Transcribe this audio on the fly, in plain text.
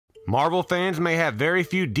Marvel fans may have very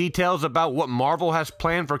few details about what Marvel has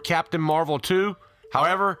planned for Captain Marvel 2.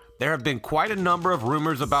 However, there have been quite a number of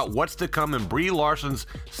rumors about what's to come in Brie Larson's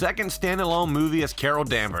second standalone movie as Carol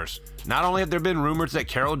Danvers. Not only have there been rumors that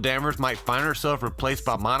Carol Danvers might find herself replaced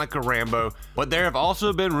by Monica Rambeau, but there have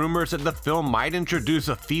also been rumors that the film might introduce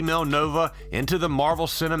a female Nova into the Marvel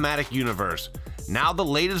Cinematic Universe. Now the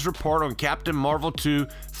latest report on Captain Marvel 2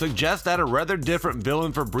 suggests that a rather different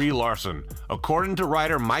villain for Brie Larson. According to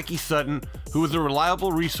writer Mikey Sutton, who is a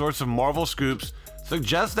reliable resource of Marvel scoops,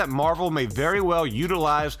 suggests that Marvel may very well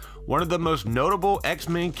utilize one of the most notable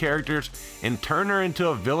X-Men characters and turn her into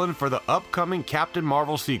a villain for the upcoming Captain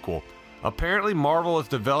Marvel sequel. Apparently Marvel is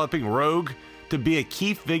developing Rogue to be a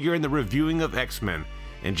key figure in the reviewing of X-Men,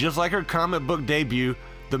 and just like her comic book debut,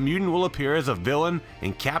 the mutant will appear as a villain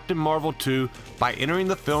in Captain Marvel 2 by entering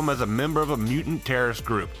the film as a member of a mutant terrorist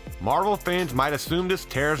group. Marvel fans might assume this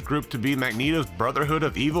terrorist group to be Magneto's Brotherhood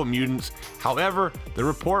of Evil Mutants. However, the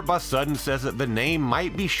report by Sutton says that the name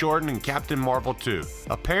might be shortened in Captain Marvel 2.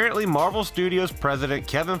 Apparently, Marvel Studios president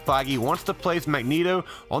Kevin Feige wants to place Magneto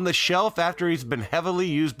on the shelf after he's been heavily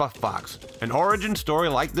used by Fox. An origin story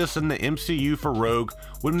like this in the MCU for Rogue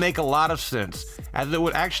would make a lot of sense, as it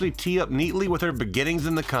would actually tee up neatly with her beginnings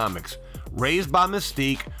in the comics. Raised by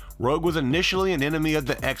Mystique, Rogue was initially an enemy of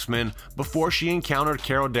the X-Men before she encountered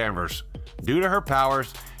Carol Danvers. Due to her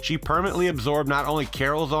powers, she permanently absorbed not only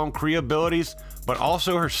Carol's own Kree abilities, but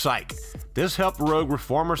also her psyche. This helped Rogue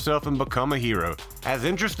reform herself and become a hero. As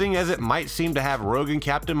interesting as it might seem to have Rogue in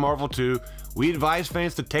Captain Marvel 2, we advise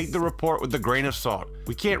fans to take the report with a grain of salt.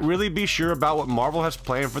 We can't really be sure about what Marvel has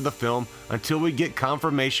planned for the film until we get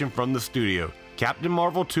confirmation from the studio. Captain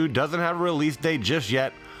Marvel 2 doesn't have a release date just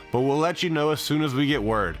yet, but we'll let you know as soon as we get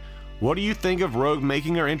word. What do you think of Rogue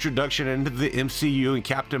making her introduction into the MCU in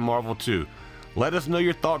Captain Marvel 2? Let us know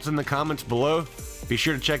your thoughts in the comments below. Be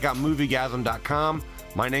sure to check out MovieGasm.com.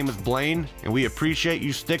 My name is Blaine, and we appreciate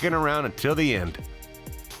you sticking around until the end.